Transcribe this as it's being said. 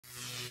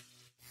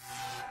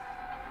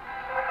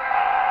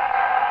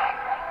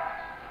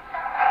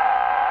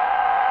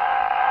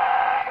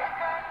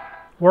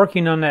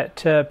Working on that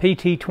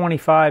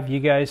PT-25,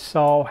 you guys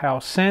saw how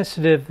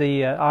sensitive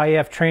the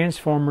IF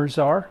transformers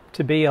are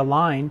to be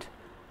aligned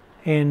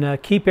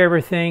and keep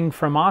everything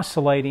from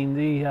oscillating.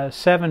 The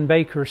 7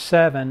 Baker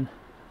 7,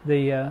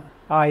 the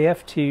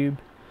IF tube,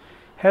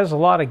 has a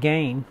lot of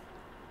gain.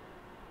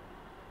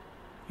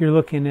 You're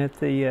looking at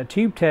the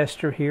tube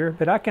tester here,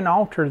 but I can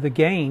alter the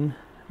gain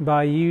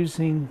by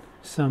using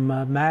some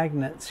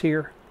magnets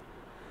here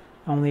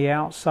on the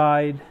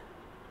outside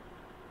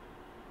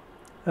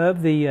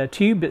of the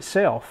tube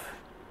itself,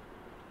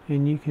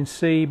 and you can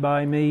see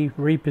by me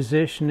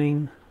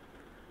repositioning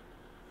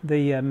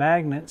the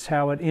magnets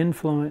how it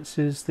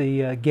influences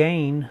the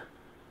gain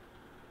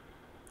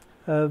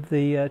of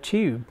the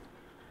tube.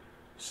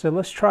 So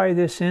let's try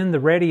this in the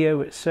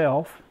radio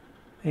itself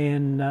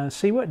and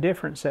see what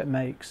difference that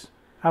makes.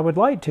 I would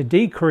like to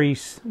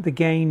decrease the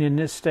gain in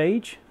this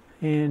stage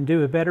and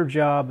do a better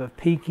job of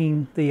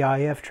peaking the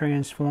IF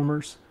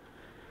transformers.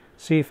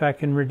 See if I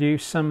can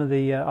reduce some of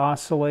the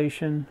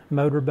oscillation,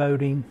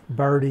 motorboating,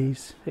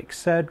 birdies,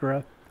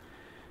 etc.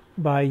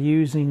 by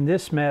using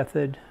this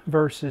method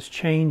versus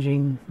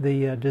changing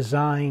the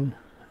design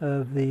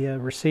of the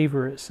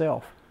receiver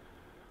itself.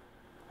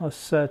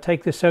 Let's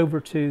take this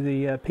over to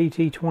the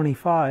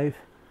PT-25,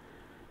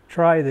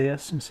 try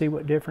this and see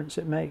what difference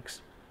it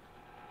makes.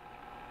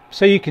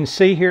 So you can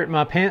see here at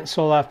my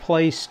pencil I've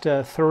placed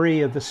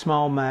 3 of the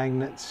small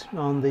magnets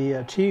on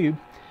the tube.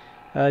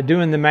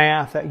 Doing the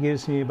math, that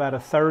gives me about a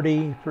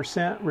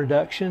 30%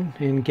 reduction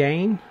in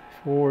gain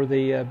for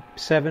the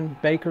 7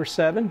 Baker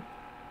 7.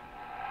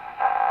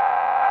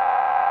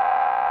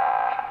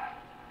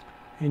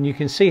 And you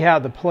can see how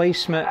the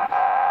placement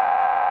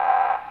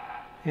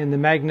and the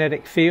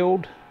magnetic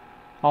field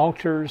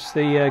alters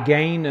the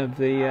gain of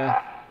the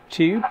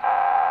tube.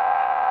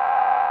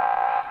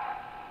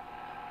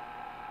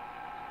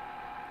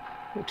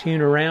 We'll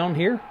tune around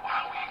here.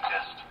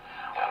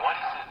 What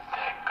is it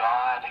that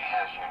God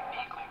has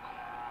uniquely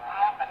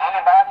and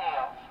anybody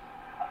else?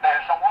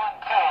 There's one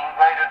king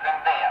greater than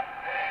them,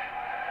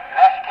 and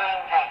that's King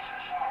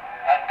Jesus.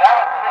 And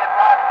God said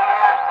right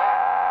here,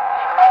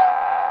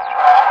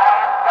 for I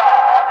am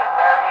God, and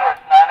there is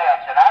none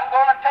else. And I'm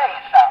going to tell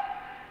you something.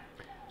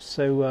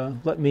 So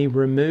let me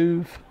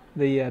remove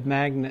the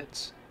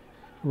magnets,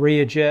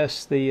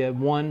 readjust the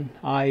 1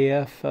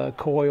 IF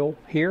coil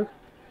here,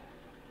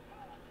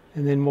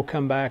 and then we'll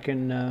come back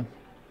and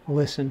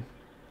listen.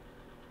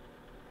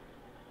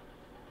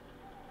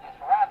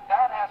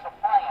 God has a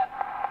plan.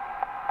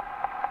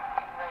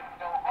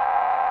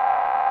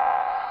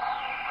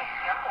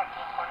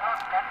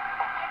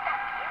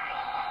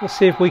 Let's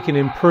see if we can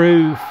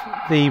improve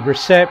the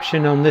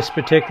reception on this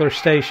particular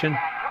station.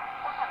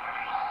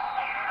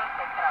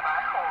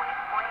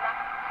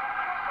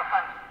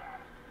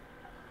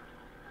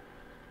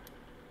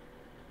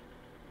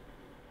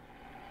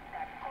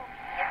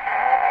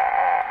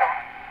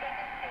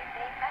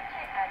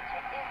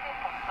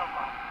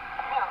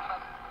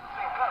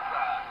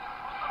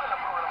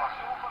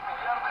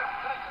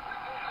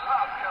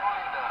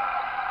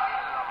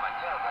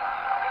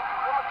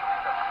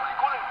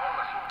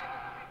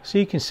 So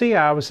you can see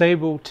I was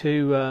able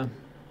to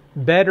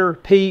better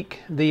peak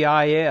the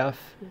IF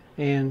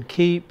and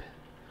keep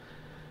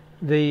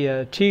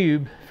the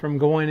tube from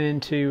going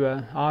into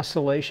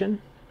oscillation,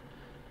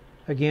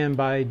 again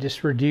by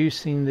just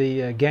reducing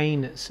the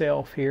gain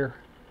itself here.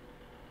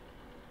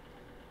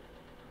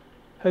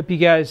 Hope you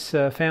guys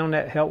found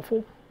that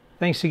helpful.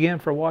 Thanks again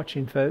for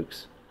watching,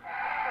 folks.